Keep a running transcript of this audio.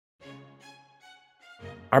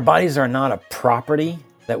Our bodies are not a property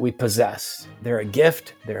that we possess. They're a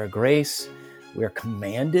gift, they're a grace. We are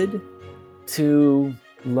commanded to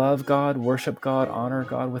love God, worship God, honor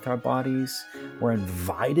God with our bodies. We're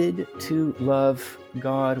invited to love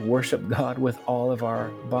God, worship God with all of our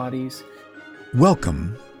bodies.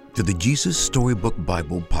 Welcome to the Jesus Storybook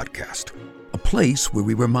Bible Podcast, a place where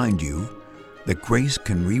we remind you that grace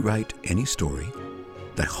can rewrite any story,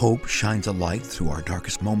 that hope shines a light through our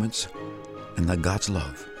darkest moments, and that God's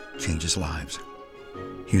love changes lives.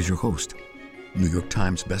 Here's your host, New York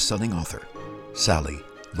Times bestselling author, Sally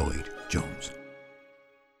Lloyd-Jones.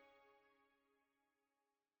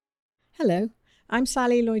 Hello, I'm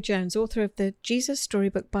Sally Lloyd-Jones, author of the Jesus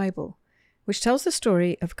Storybook Bible, which tells the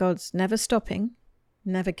story of God's never stopping,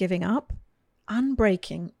 never giving up,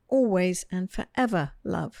 unbreaking, always and forever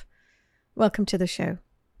love. Welcome to the show.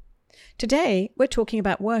 Today, we're talking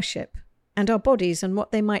about worship and our bodies and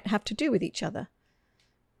what they might have to do with each other.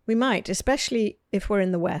 We might, especially if we're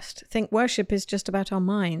in the West, think worship is just about our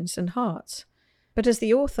minds and hearts. But as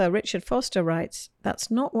the author Richard Foster writes, that's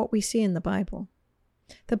not what we see in the Bible.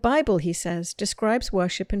 The Bible, he says, describes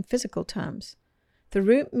worship in physical terms. The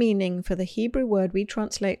root meaning for the Hebrew word we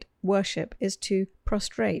translate worship is to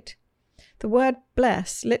prostrate. The word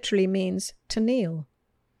bless literally means to kneel.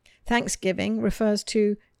 Thanksgiving refers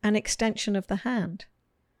to an extension of the hand.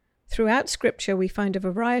 Throughout Scripture, we find a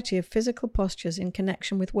variety of physical postures in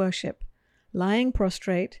connection with worship: lying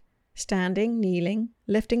prostrate, standing, kneeling,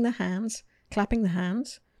 lifting the hands, clapping the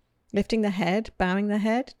hands, lifting the head, bowing the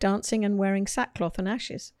head, dancing and wearing sackcloth and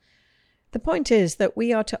ashes. The point is that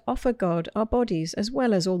we are to offer God our bodies as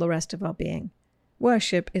well as all the rest of our being.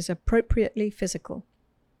 Worship is appropriately physical.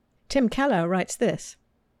 Tim Keller writes this: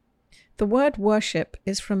 the word worship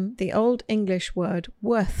is from the Old English word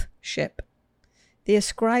worthship, the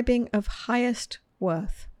ascribing of highest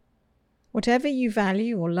worth. Whatever you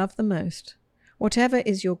value or love the most, whatever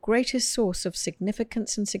is your greatest source of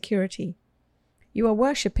significance and security, you are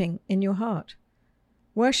worshipping in your heart.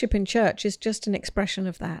 Worship in church is just an expression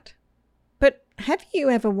of that. But have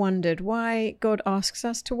you ever wondered why God asks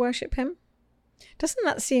us to worship him? Doesn't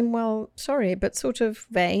that seem, but sort of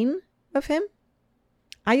vain of him?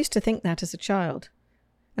 I used to think that as a child,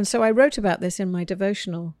 and so I wrote about this in my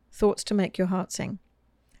devotional, Thoughts to Make Your Heart Sing.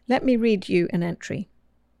 Let me read you an entry.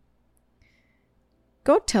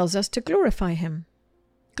 God tells us to glorify him.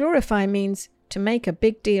 Glorify means to make a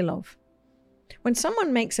big deal of. When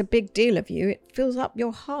someone makes a big deal of you, it fills up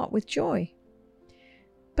your heart with joy.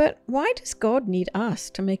 But why does God need us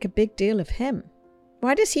to make a big deal of him?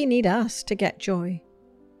 Why does he need us to get joy?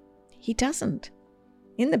 He doesn't.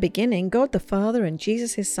 In the beginning, God the Father and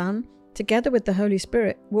Jesus his Son, together with the Holy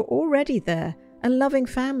Spirit, were already there, a loving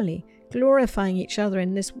family, glorifying each other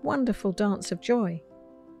in this wonderful dance of joy.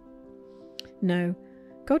 No,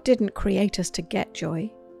 God didn't create us to get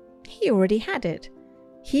joy. He already had it.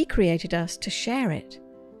 He created us to share it.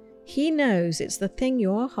 He knows it's the thing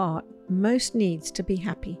your heart most needs to be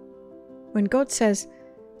happy. When God says,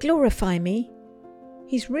 "Glorify me,"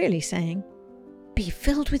 he's really saying, "Be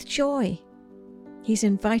filled with joy." He's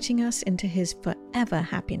inviting us into his forever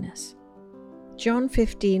happiness. John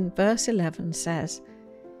 15 verse 11 says,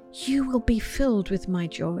 "You will be filled with my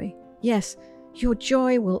joy. Yes, your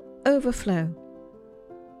joy will overflow."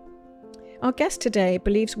 Our guest today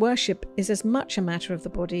believes worship is as much a matter of the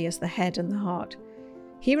body as the head and the heart.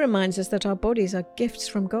 He reminds us that our bodies are gifts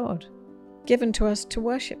from God, given to us to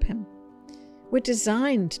worship him. We're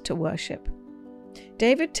designed to worship.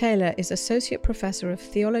 David Taylor is Associate Professor of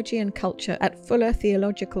Theology and Culture at Fuller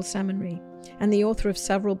Theological Seminary and the author of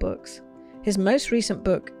several books. His most recent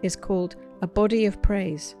book is called A Body of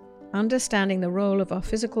Praise: Understanding the Role of Our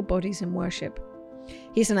Physical Bodies in Worship.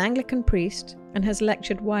 He's an Anglican priest and has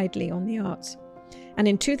lectured widely on the arts. And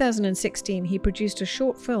in 2016, he produced a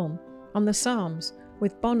short film on the Psalms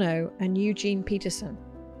with Bono and Eugene Peterson.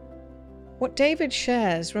 What David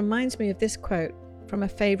shares reminds me of this quote from a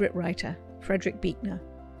favorite writer, Frederick Buechner.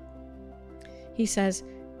 He says,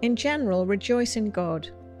 "In general, rejoice in God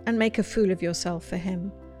and make a fool of yourself for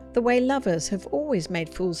him, the way lovers have always made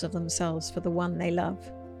fools of themselves for the one they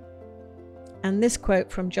love." And this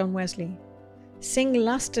quote from John Wesley, "Sing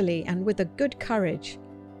lustily and with a good courage.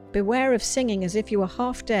 Beware of singing as if you were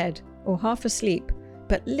half dead or half asleep,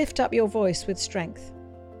 but lift up your voice with strength."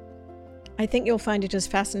 I think you'll find it as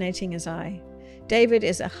fascinating as I. David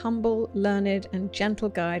is a humble, learned, and gentle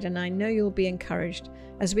guide, and I know you'll be encouraged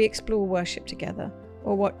as we explore worship together,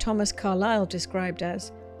 or what Thomas Carlyle described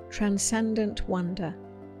as transcendent wonder.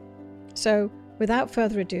 So, without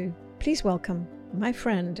further ado, please welcome my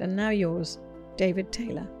friend and now yours, David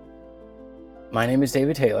Taylor. My name is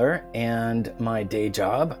David Taylor, and my day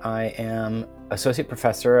job, I am Associate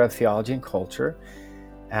Professor of Theology and Culture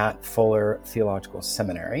at Fuller Theological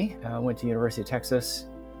Seminary. I went to University of Texas,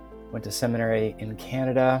 went to seminary in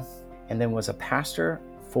Canada, and then was a pastor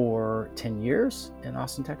for 10 years in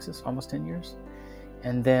Austin, Texas, almost 10 years.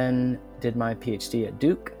 And then did my PhD at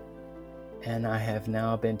Duke, and I have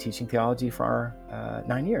now been teaching theology for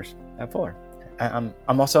 9 years at Fuller. I'm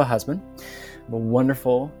also a husband. I'm a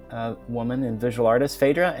wonderful woman and visual artist,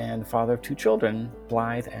 Phaedra, and father of 2 children,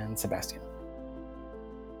 Blythe and Sebastian.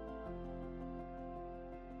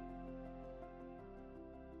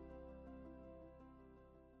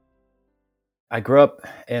 I grew up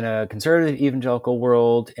in a conservative evangelical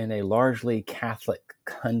world in a largely Catholic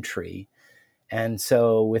country. And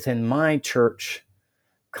so within my church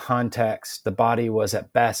context, the body was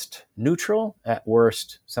at best neutral, at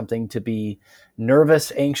worst something to be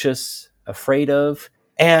nervous, anxious, afraid of.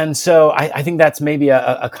 And so I think that's maybe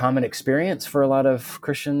a common experience for a lot of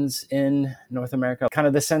Christians in North America. Kind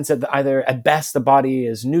of the sense that either at best the body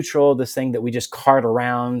is neutral, this thing that we just cart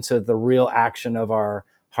around so the real action of our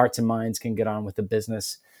hearts and minds can get on with the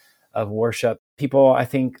business of worship. People, I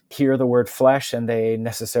think, hear the word flesh and they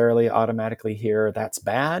necessarily automatically hear that's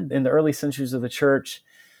bad. In the early centuries of the church,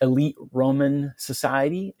 elite Roman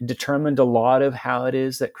society determined a lot of how it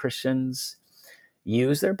is that Christians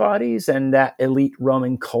use their bodies, and that elite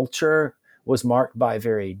Roman culture was marked by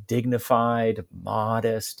very dignified,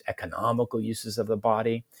 modest, economical uses of the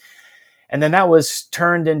body. And then that was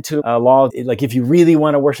turned into a law, like if you really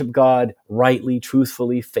want to worship God rightly,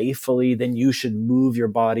 truthfully, faithfully, then you should move your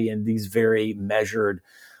body in these very measured,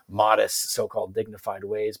 modest, so-called dignified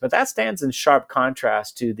ways. But that stands in sharp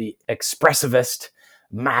contrast to the expressivist,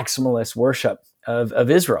 maximalist worship of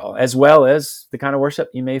Israel, as well as the kind of worship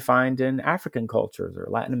you may find in African cultures or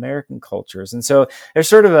Latin American cultures. And so there's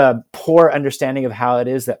sort of a poor understanding of how it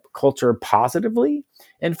is that culture positively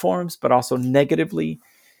informs, but also negatively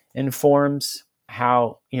informs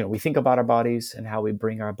how we think about our bodies and how we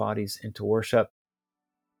bring our bodies into worship.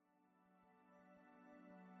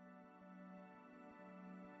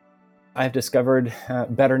 I've discovered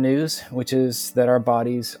better news, which is that our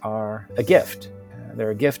bodies are a gift. They're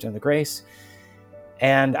a gift and the grace.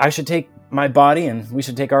 And I should take my body, and we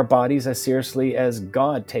should take our bodies as seriously as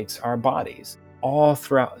God takes our bodies. All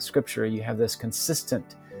throughout Scripture, you have this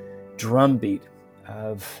consistent drumbeat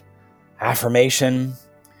of affirmation,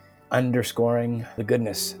 underscoring the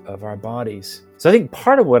goodness of our bodies. So I think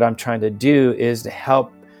part of what I'm trying to do is to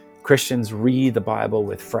help Christians read the Bible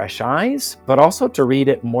with fresh eyes, but also to read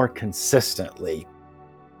it more consistently.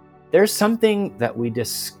 There's something that we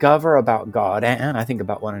discover about God, and I think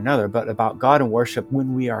about one another, but about God and worship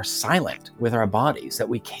when we are silent with our bodies that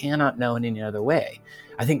we cannot know in any other way.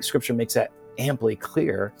 I think Scripture makes that amply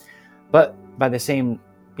clear, but by the same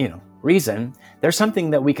reason, there's something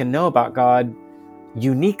that we can know about God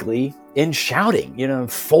uniquely in shouting,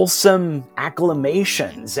 fulsome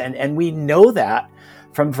acclamations. And we know that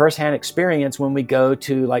from firsthand experience when we go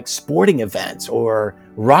to like sporting events or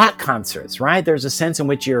rock concerts, right? There's a sense in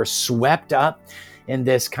which you're swept up in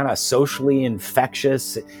this kind of socially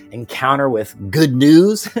infectious encounter with good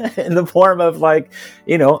news in the form of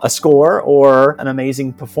a score or an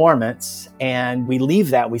amazing performance. And we leave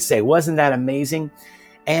that, we say, wasn't that amazing?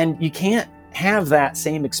 And you can't have that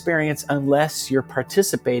same experience unless you're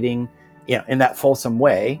participating in that fulsome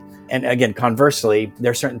way. And again, conversely,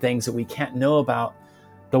 there are certain things that we can't know about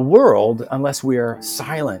the world unless we are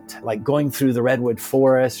silent, like going through the redwood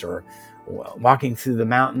forest or walking through the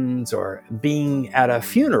mountains or being at a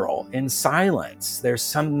funeral in silence. There's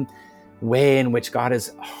some way in which God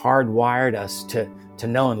has hardwired us to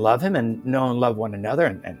know and love Him and know and love one another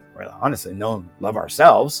and really, honestly, know and love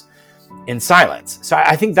ourselves in silence. So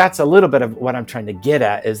I think that's a little bit of what I'm trying to get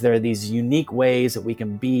at, is there are these unique ways that we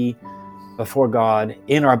can be before God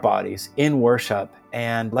in our bodies, in worship,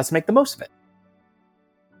 and let's make the most of it.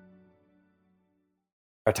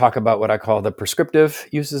 I talk about what I call the prescriptive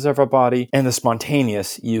uses of our body and the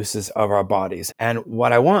spontaneous uses of our bodies. And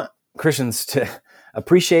what I want Christians to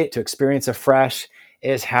appreciate, to experience afresh,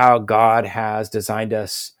 is how God has designed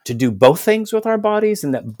us to do both things with our bodies,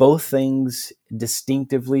 and that both things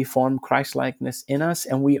distinctively form Christ-likeness in us.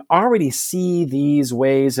 And we already see these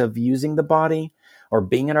ways of using the body or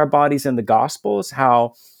being in our bodies in the Gospels,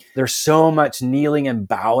 how there's so much kneeling and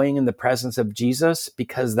bowing in the presence of Jesus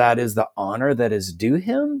because that is the honor that is due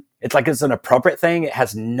Him. It's like it's an appropriate thing. It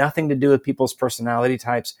has nothing to do with people's personality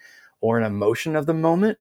types or an emotion of the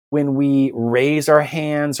moment. When we raise our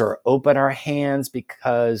hands or open our hands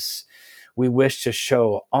because we wish to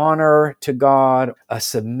show honor to God, a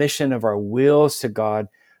submission of our wills to God,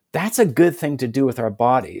 that's a good thing to do with our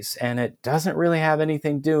bodies. And it doesn't really have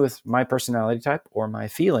anything to do with my personality type or my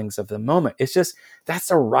feelings of the moment. It's just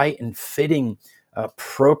that's a right and fitting,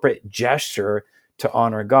 appropriate gesture to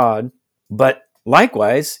honor God. But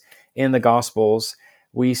likewise, in the Gospels,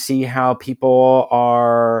 we see how people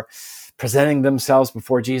are presenting themselves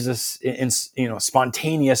before Jesus in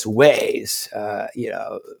spontaneous ways.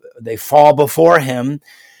 They fall before him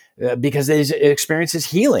because it experiences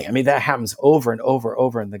healing. I mean, that happens over and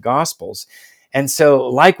over in the Gospels. And so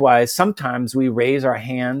likewise, sometimes we raise our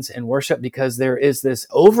hands and worship because there is this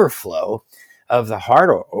overflow of the heart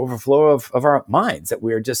or overflow of our minds, that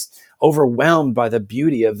we are just overwhelmed by the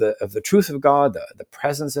beauty of the truth of God, the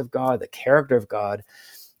presence of God, the character of God.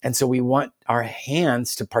 And so we want our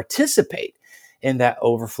hands to participate in that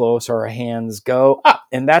overflow. So our hands go up,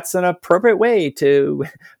 and that's an appropriate way to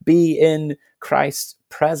be in Christ's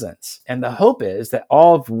presence. And the hope is that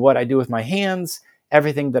all of what I do with my hands,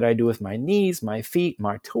 everything that I do with my knees, my feet,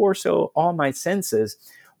 my torso, all my senses,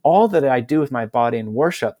 all that I do with my body in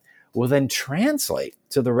worship will then translate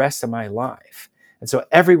to the rest of my life. And so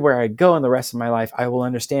everywhere I go in the rest of my life, I will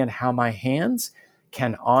understand how my hands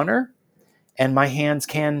can honor and my hands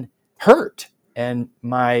can hurt, and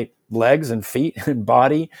my legs and feet and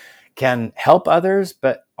body can help others,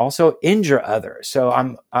 but also injure others.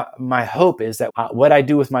 So my hope is that what I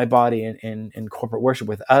do with my body in corporate worship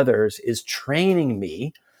with others is training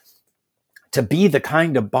me to be the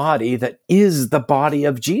kind of body that is the body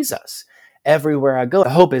of Jesus everywhere I go. The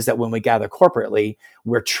hope is that when we gather corporately,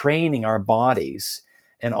 we're training our bodies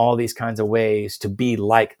in all these kinds of ways to be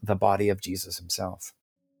like the body of Jesus himself.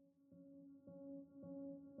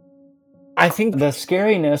 I think the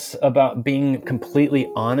scariness about being completely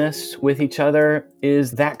honest with each other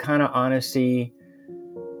is that kind of honesty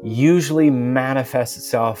usually manifests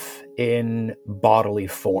itself in bodily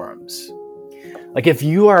forms. Like if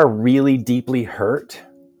you are really deeply hurt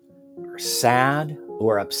or sad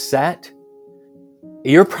or upset,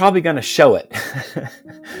 you're probably going to show it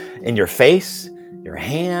in your face, your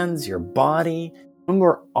hands, your body. When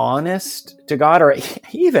we're honest to God, or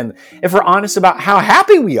even if we're honest about how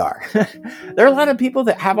happy we are, there are a lot of people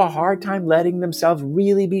that have a hard time letting themselves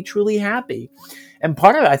really be truly happy. And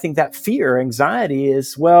part of it, I think that fear, anxiety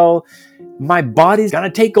is, well, my body's going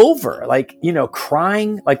to take over. Like,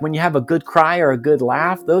 crying, like when you have a good cry or a good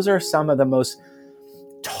laugh, those are some of the most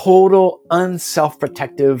total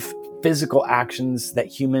unself-protective physical actions that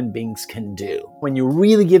human beings can do. When you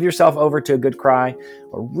really give yourself over to a good cry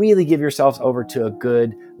or really give yourself over to a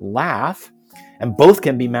good laugh, and both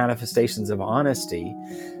can be manifestations of honesty,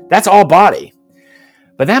 that's all body.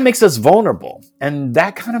 But that makes us vulnerable. And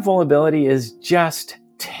that kind of vulnerability is just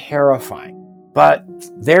terrifying. But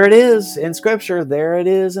there it is in Scripture. There it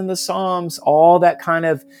is in the Psalms. All that kind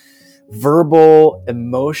of verbal,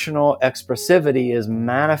 emotional expressivity is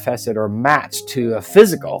manifested or matched to a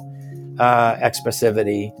physical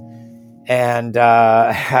expressivity. And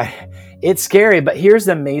it's scary, but here's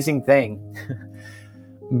the amazing thing.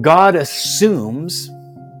 God assumes,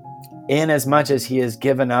 in as much as he has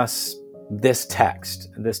given us this text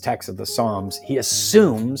of the Psalms, he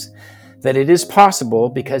assumes that it is possible,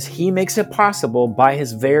 because he makes it possible by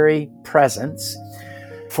his very presence,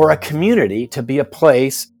 for a community to be a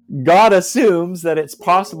place. God assumes that it's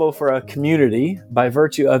possible for a community, by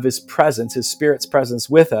virtue of his presence, his Spirit's presence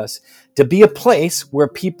with us, to be a place where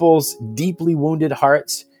people's deeply wounded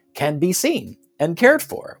hearts can be seen and cared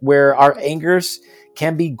for, where our angers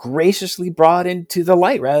can be graciously brought into the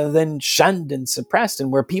light rather than shunned and suppressed,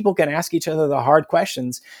 and where people can ask each other the hard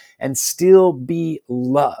questions and still be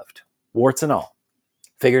loved, warts and all,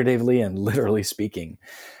 figuratively and literally speaking.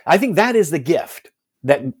 I think that is the gift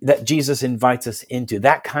that Jesus invites us into,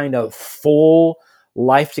 that kind of full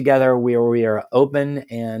life together where we are open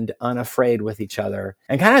and unafraid with each other.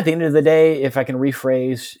 And kind of at the end of the day, if I can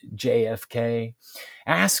rephrase JFK,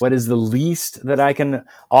 ask what is the least that I can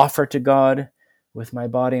offer to God with my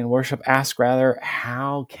body in worship. Ask rather,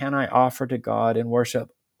 how can I offer to God in worship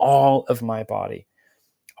all of my body?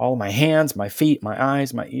 All of my hands, my feet, my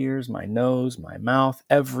eyes, my ears, my nose, my mouth,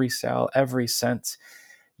 every cell, every sense,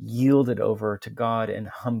 yielded over to God in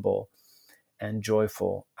humble and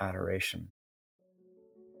joyful adoration.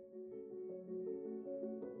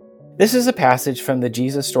 This is a passage from the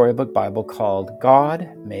Jesus Storybook Bible called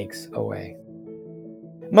God Makes a Way.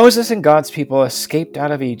 Moses and God's people escaped out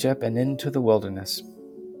of Egypt and into the wilderness.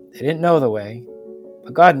 They didn't know the way,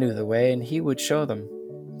 but God knew the way, and he would show them.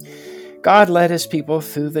 God led his people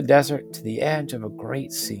through the desert to the edge of a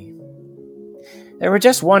great sea. They were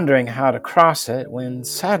just wondering how to cross it when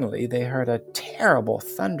suddenly they heard a terrible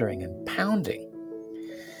thundering and pounding.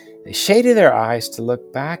 They shaded their eyes to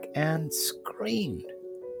look back and screamed.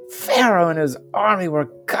 Pharaoh and his army were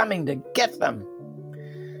coming to get them.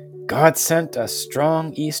 God sent a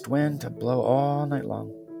strong east wind to blow all night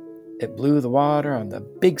long. It blew the water on the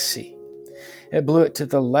big sea. It blew it to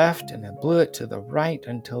the left and it blew it to the right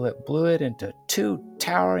until it blew it into two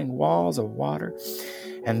towering walls of water.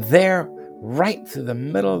 And there, right through the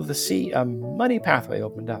middle of the sea, a muddy pathway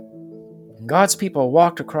opened up. And God's people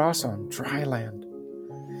walked across on dry land.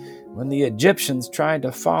 When the Egyptians tried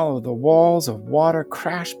to follow, the walls of water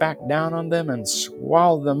crashed back down on them and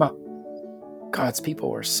swallowed them up. God's people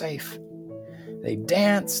were safe. They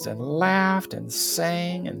danced and laughed and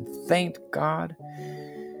sang and thanked God.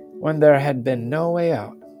 When there had been no way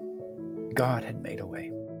out, God had made a way.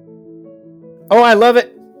 Oh, I love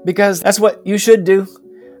it because that's what you should do.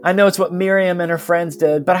 I know it's what Miriam and her friends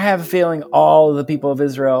did, but I have a feeling all of the people of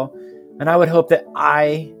Israel, and I would hope that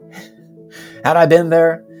had I been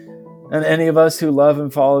there, and any of us who love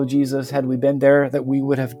and follow Jesus, had we been there, that we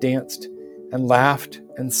would have danced and laughed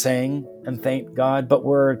and sang and thanked God. But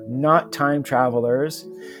we're not time travelers,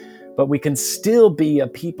 but we can still be a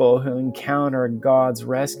people who encounter God's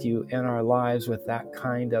rescue in our lives with that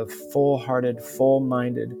kind of full-hearted,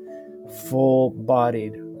 full-minded,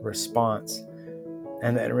 full-bodied response.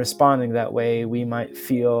 And in responding that way, we might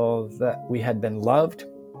feel that we had been loved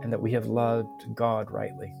and that we have loved God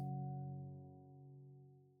rightly.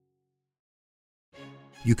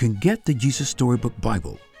 You can get the Jesus Storybook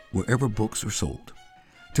Bible wherever books are sold.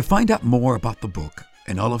 To find out more about the book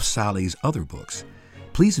and all of Sally's other books,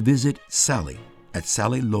 please visit Sally at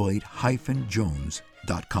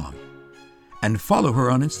sallylloyd-jones.com and follow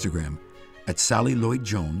her on Instagram at Sally Lloyd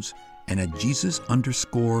Jones and at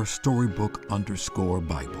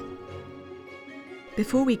Jesus_storybook_Bible.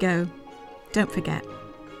 Before we go, don't forget,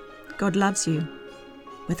 God loves you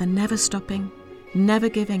with a never stopping, never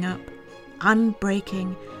giving up,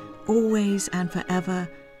 unbreaking, always and forever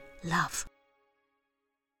love.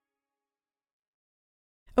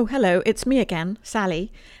 Oh, hello, it's me again,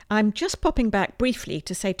 Sally. I'm just popping back briefly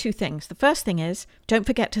to say two things. The first thing is, don't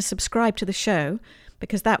forget to subscribe to the show,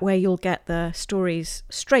 because that way you'll get the stories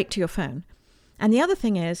straight to your phone. And the other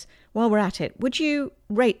thing is, while we're at it, would you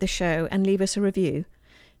rate the show and leave us a review?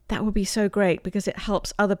 That would be so great, because it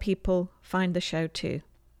helps other people find the show too.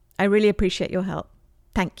 I really appreciate your help.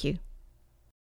 Thank you.